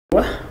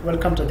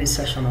Welcome to this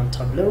session on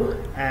Tableau,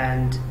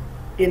 and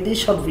in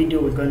this short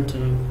video we're going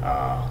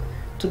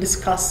to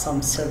discuss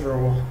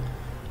several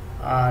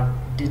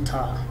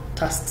data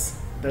tasks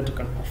that you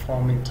can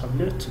perform in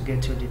Tableau to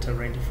get your data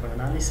ready for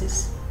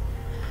analysis.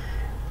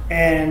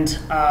 And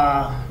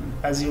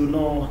as you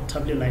know,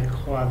 Tableau,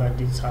 like all other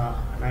data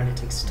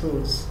analytics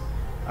tools,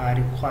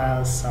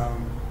 requires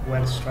some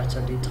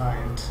well-structured data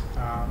and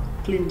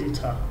clean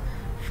data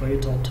for you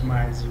to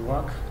optimize your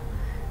work.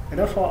 And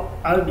therefore,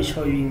 I'll be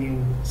showing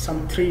you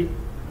three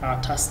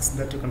tasks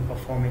that you can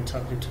perform in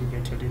Tableau to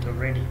get your data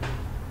ready.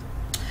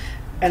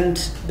 And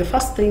the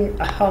first thing,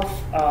 I have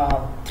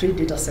three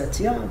data sets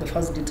here. The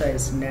first data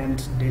is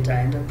named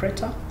Data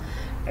Interpreter.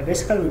 And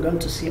basically, we're going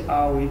to see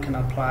how we can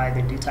apply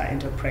the Data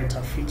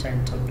Interpreter feature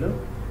in Tableau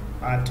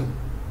to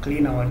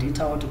clean our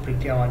data or to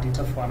prepare our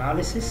data for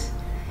analysis.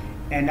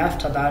 And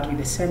after that, with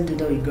the same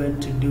data, we're going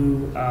to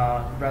do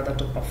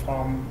to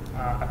perform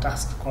a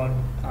task called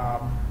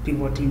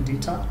pivoting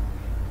data,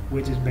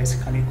 which is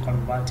basically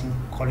converting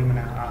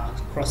columnar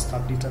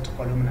cross-tab data to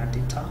columnar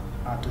data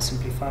to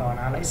simplify our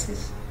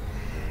analysis.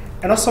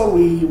 And also,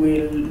 we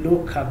will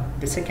look at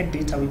the second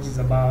data, which is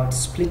about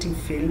splitting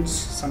fields.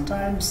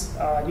 Sometimes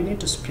you need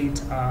to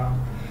split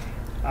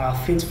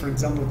fields. For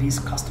example, this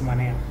customer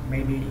name.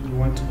 Maybe you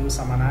want to do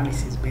some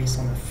analysis based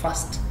on the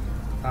first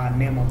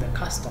name of the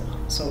customer.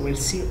 So we'll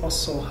see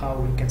also how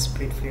we can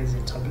split fields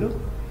in Tableau.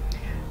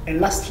 And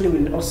lastly,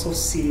 we'll also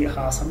see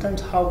sometimes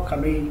how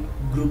can we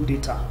group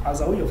data as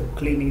a way of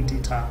cleaning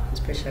data,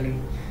 especially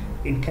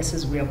in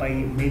cases whereby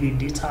maybe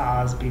data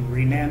has been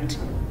renamed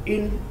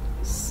in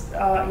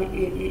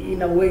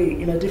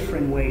a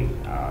different way,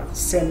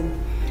 same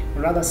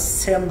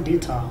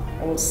data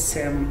or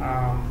same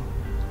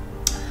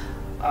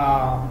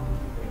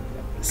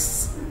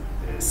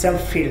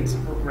fields,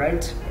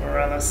 right? Or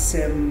rather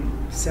same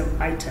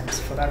items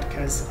for that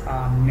case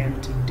are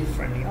named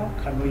differently. How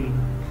can we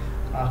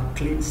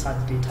clean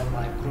such data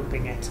by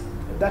grouping it?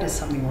 That is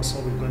something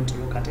also we're going to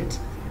look at it.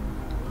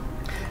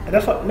 And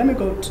therefore, let me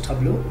go to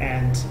Tableau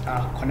and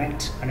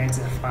connect an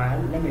Excel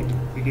file. Let me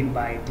begin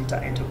by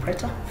Data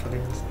Interpreter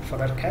for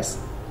that case.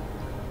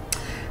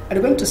 And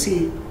you're going to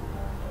see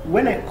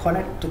when I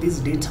connect to this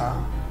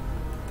data,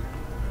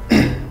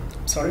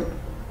 sorry,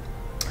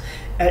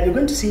 you're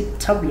going to see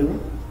Tableau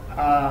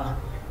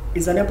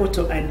is unable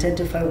to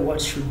identify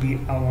what should be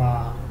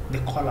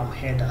the column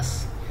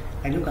headers,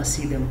 and you can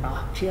see them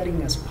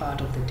appearing as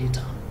part of the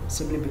data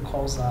simply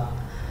because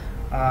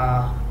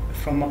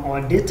from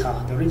our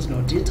data, the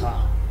original data,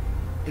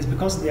 is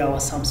because there were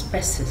some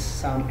spaces,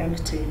 some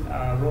empty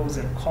rows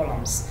and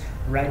columns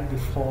right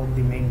before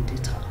the main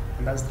data,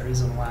 and that's the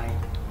reason why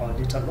our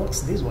data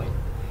looks this way.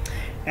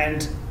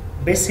 And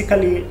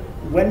basically,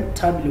 when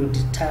Tableau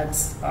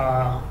detects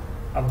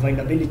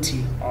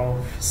availability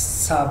of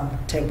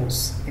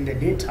sub-tables in the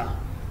data,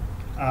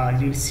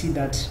 you'll see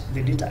that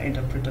the Data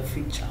Interpreter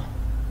feature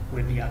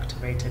will be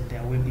activated,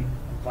 there will be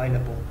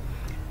available.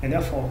 And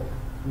therefore,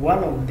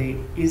 one of the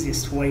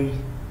easiest way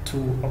to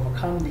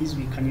overcome this,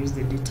 we can use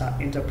the Data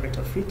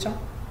Interpreter feature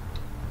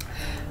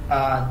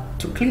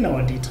to clean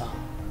our data.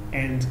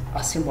 And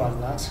as simple as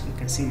that, you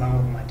can see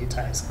now my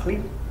data is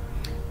clean,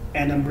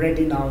 and I'm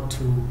ready now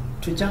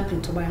to jump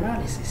into my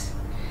analysis.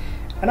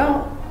 And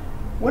now,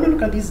 when you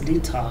look at this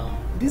data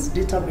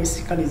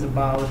basically is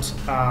about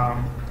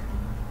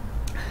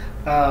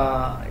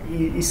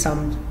is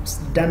some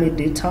dummy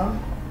data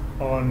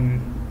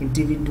on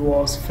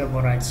individuals'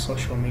 favorite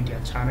social media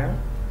channel.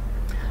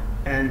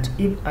 And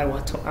if I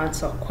were to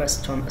answer a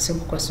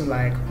simple question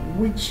like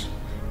which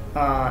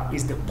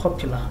is the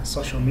popular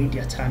social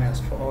media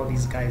channels for all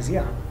these guys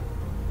here,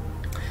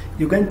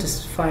 you're going to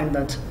find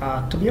that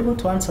to be able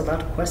to answer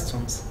that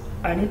questions,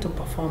 I need to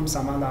perform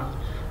some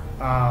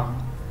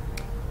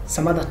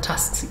other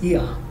tasks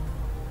here,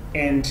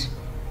 and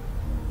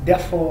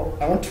therefore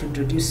I want to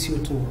introduce you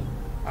to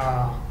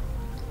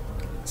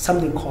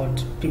something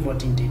called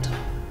pivoting data.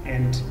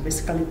 And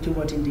basically,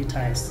 pivoting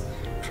data is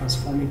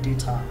transforming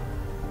data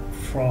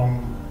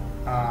from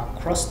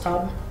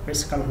cross-tab,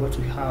 basically what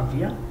we have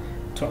here,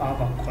 to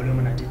our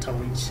columnar data,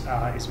 which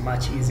is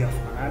much easier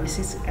for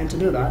analysis. And to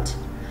do that,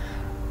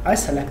 I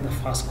select the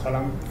first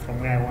column from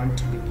where I want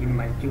to begin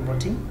my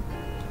pivoting.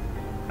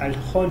 I'll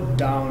hold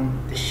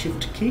down the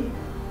Shift key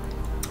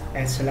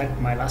and select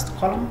my last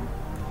column,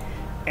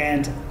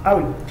 and I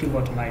will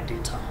pivot my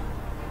data.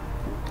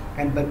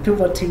 And by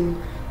pivoting,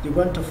 you're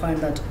going to find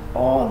that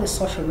all the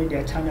social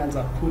media channels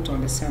are put on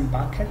the same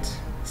bucket,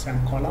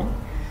 same column,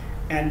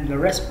 and the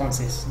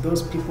responses,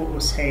 those people who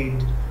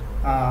said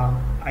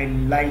I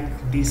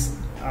like this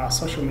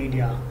social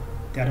media,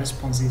 their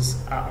responses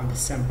are on the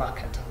same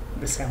bucket,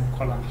 the same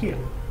column here.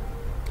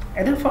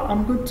 And therefore,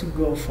 I'm going to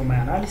go for my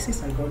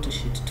analysis. I go to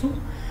Sheet 2,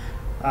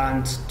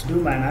 and to do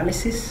my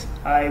analysis,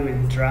 I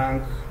will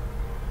drag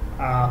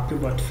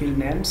pivot field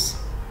names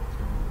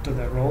to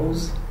the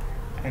rows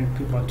and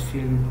pivot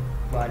field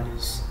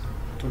values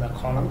to the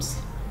columns.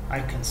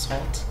 I can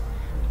sort,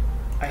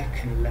 I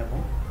can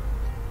label,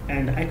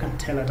 and I can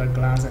tell at a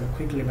glance and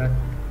quickly that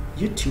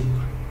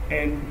YouTube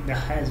and the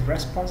highest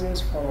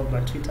responses, followed by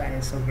Twitter,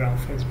 Instagram,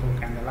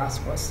 Facebook, and the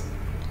last was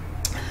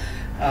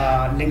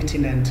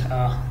LinkedIn, and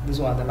those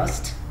were the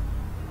last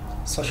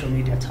social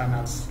media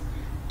channels.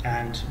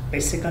 And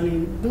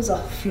basically those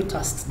are few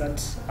tasks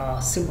that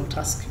are simple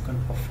tasks you can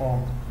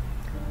perform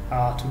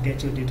to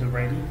get your data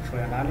ready for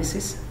your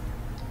analysis.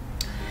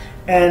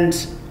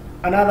 And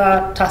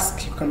another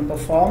task you can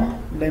perform,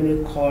 let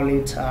me call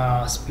it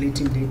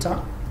splitting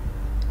data.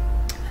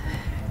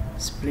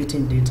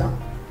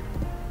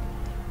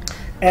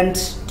 And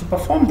to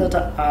perform that,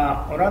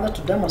 or rather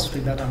to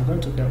demonstrate that, I'm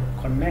going to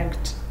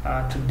connect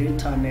to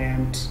data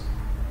named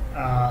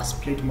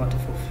split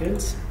multiple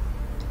fields.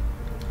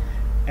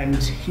 And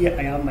here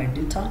I have my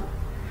data.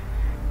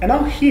 And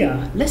now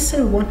here, let's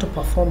say we want to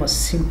perform a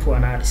simple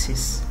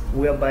analysis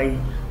whereby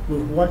we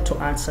want to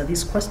answer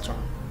this question.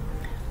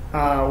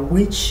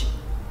 Which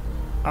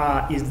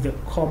is the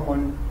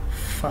common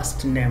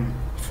first name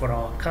for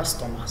our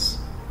customers,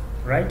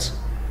 right?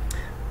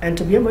 And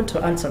to be able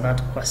to answer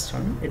that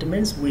question, it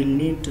means we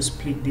need to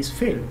split this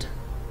field.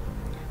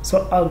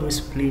 So how do we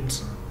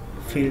split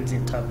fields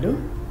in Tableau?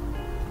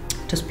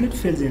 To split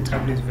fields in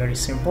Tableau is very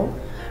simple.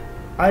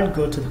 I'll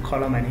go to the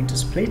column I need to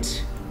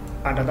split.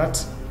 Under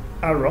that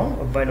arrow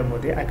available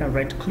there, I can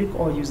right click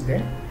or use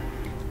the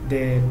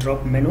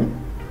drop menu,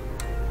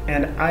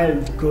 and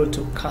I'll go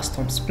to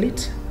custom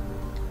split,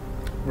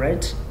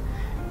 right?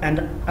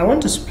 And I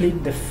want to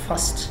split the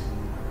first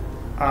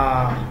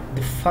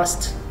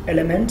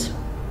element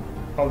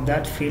of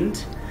that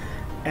field,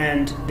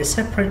 and the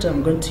separator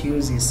I'm going to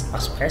use is a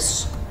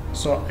space.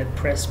 So I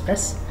press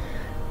space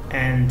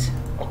and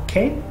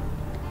OK,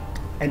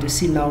 and you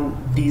see now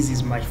this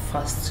is my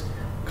first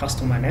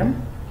customer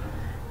name.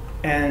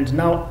 And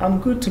now I'm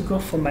good to go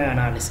for my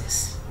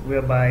analysis,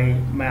 whereby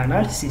my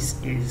analysis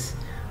is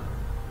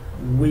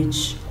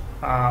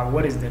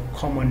what is the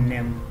common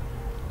name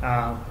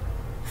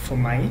for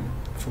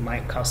my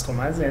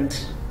customers. And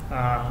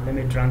let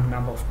me drag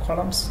number of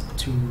columns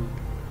to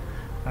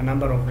a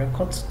number of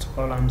records to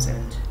columns,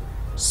 and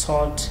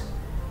sort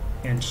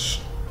and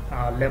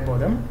label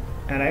them.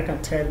 And I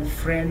can tell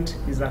friend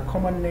is a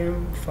common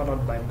name,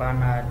 followed by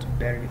Bernard,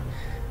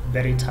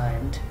 Berita,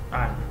 and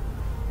Anne.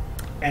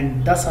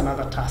 And that's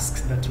another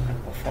task that you can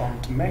perform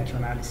to make your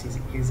analysis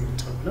easy in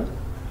Tableau.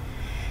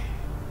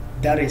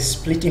 That is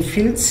splitting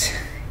fields.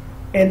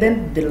 And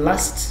then the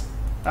last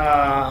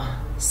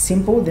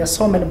simple, there are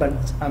so many, but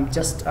I've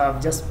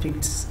just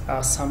picked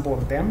a sample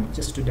of them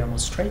just to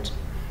demonstrate,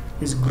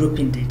 is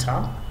grouping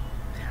data.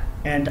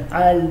 And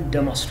I'll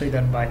demonstrate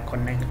that by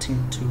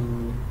connecting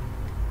to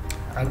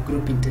a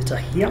grouping data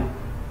here.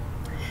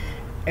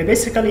 And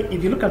basically,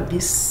 if you look at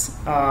this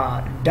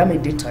dummy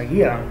data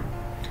here,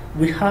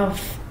 we have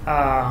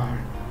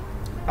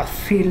a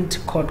field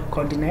called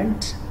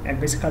continent, and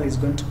basically it's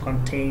going to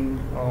contain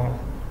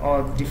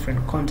all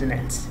different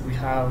continents we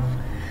have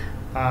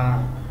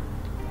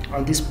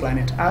on this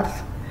planet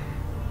Earth.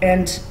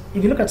 And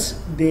if you look at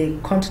the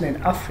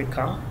continent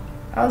Africa,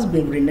 has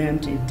been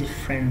renamed in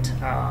different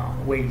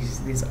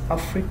ways. There's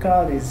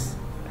Africa, there's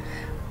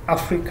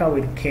Africa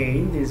with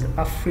K, there's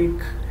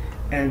Africa,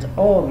 and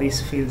all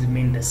these fields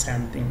mean the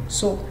same thing.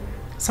 So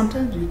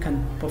sometimes we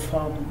can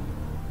perform,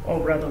 or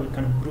rather we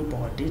can group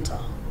our data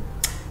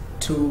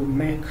to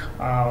make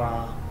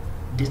our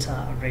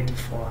data ready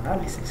for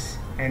analysis.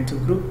 And to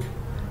group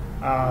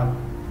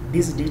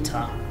this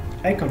data,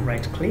 I can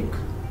right click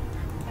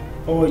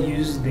or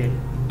use the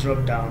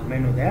drop down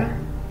menu there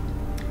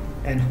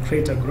and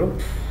create a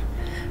group.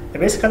 And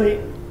basically,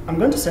 I'm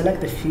going to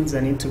select the fields I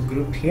need to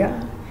group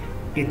here.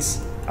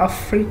 It's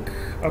Africa,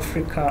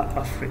 Africa,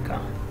 Africa,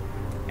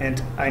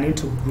 and I need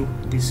to group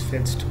these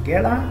fields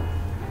together,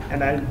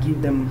 and I'll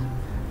give them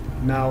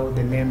now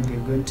the name they're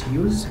going to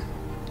use,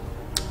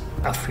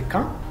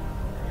 Africa.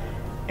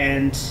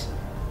 And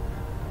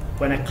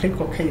when I click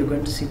OK, you're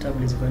going to see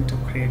Tableau is going to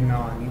create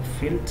now a new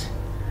field,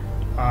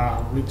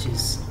 which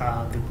is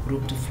the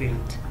grouped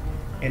field.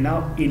 And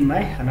now in my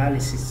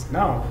analysis,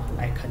 now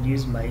I can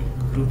use my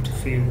grouped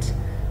field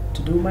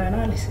to do my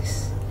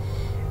analysis.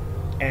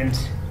 And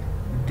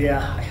there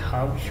I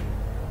have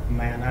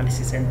my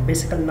analysis. And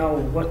basically now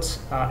what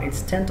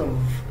instead of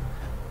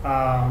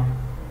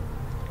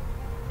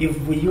if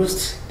we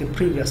used the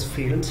previous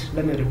field,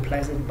 let me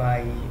replace it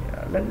by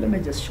let me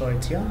just show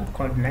it here,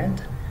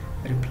 continent,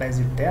 replace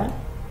it there,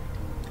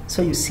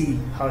 so you see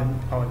how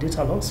our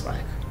data looks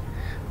like.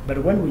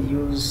 But when we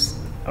use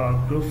our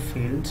group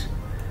field,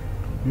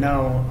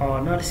 now our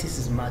analysis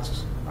is much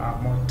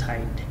more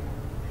tight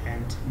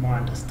and more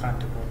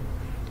understandable,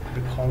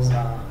 because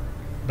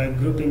by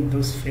grouping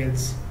those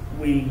fields,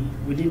 we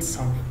did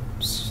some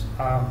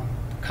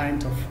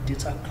kind of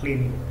data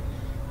cleaning,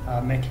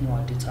 making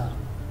our data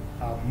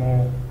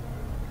more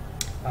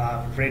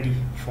ready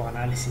for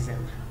analysis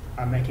and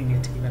making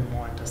it even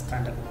more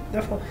understandable.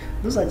 Therefore,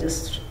 those are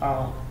just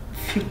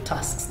few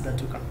tasks that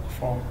you can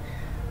perform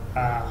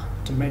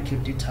to make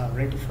your data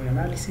ready for your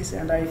analysis.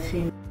 And I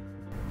think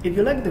If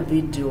you like the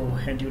video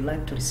and you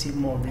like to receive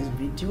more of this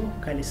video,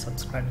 kindly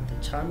subscribe to the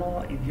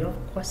channel. If you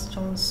have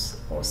questions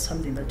or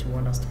something that you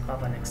want us to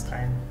cover next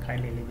time,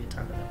 kindly leave it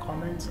under the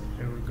comments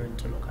and we're going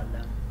to look at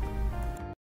them.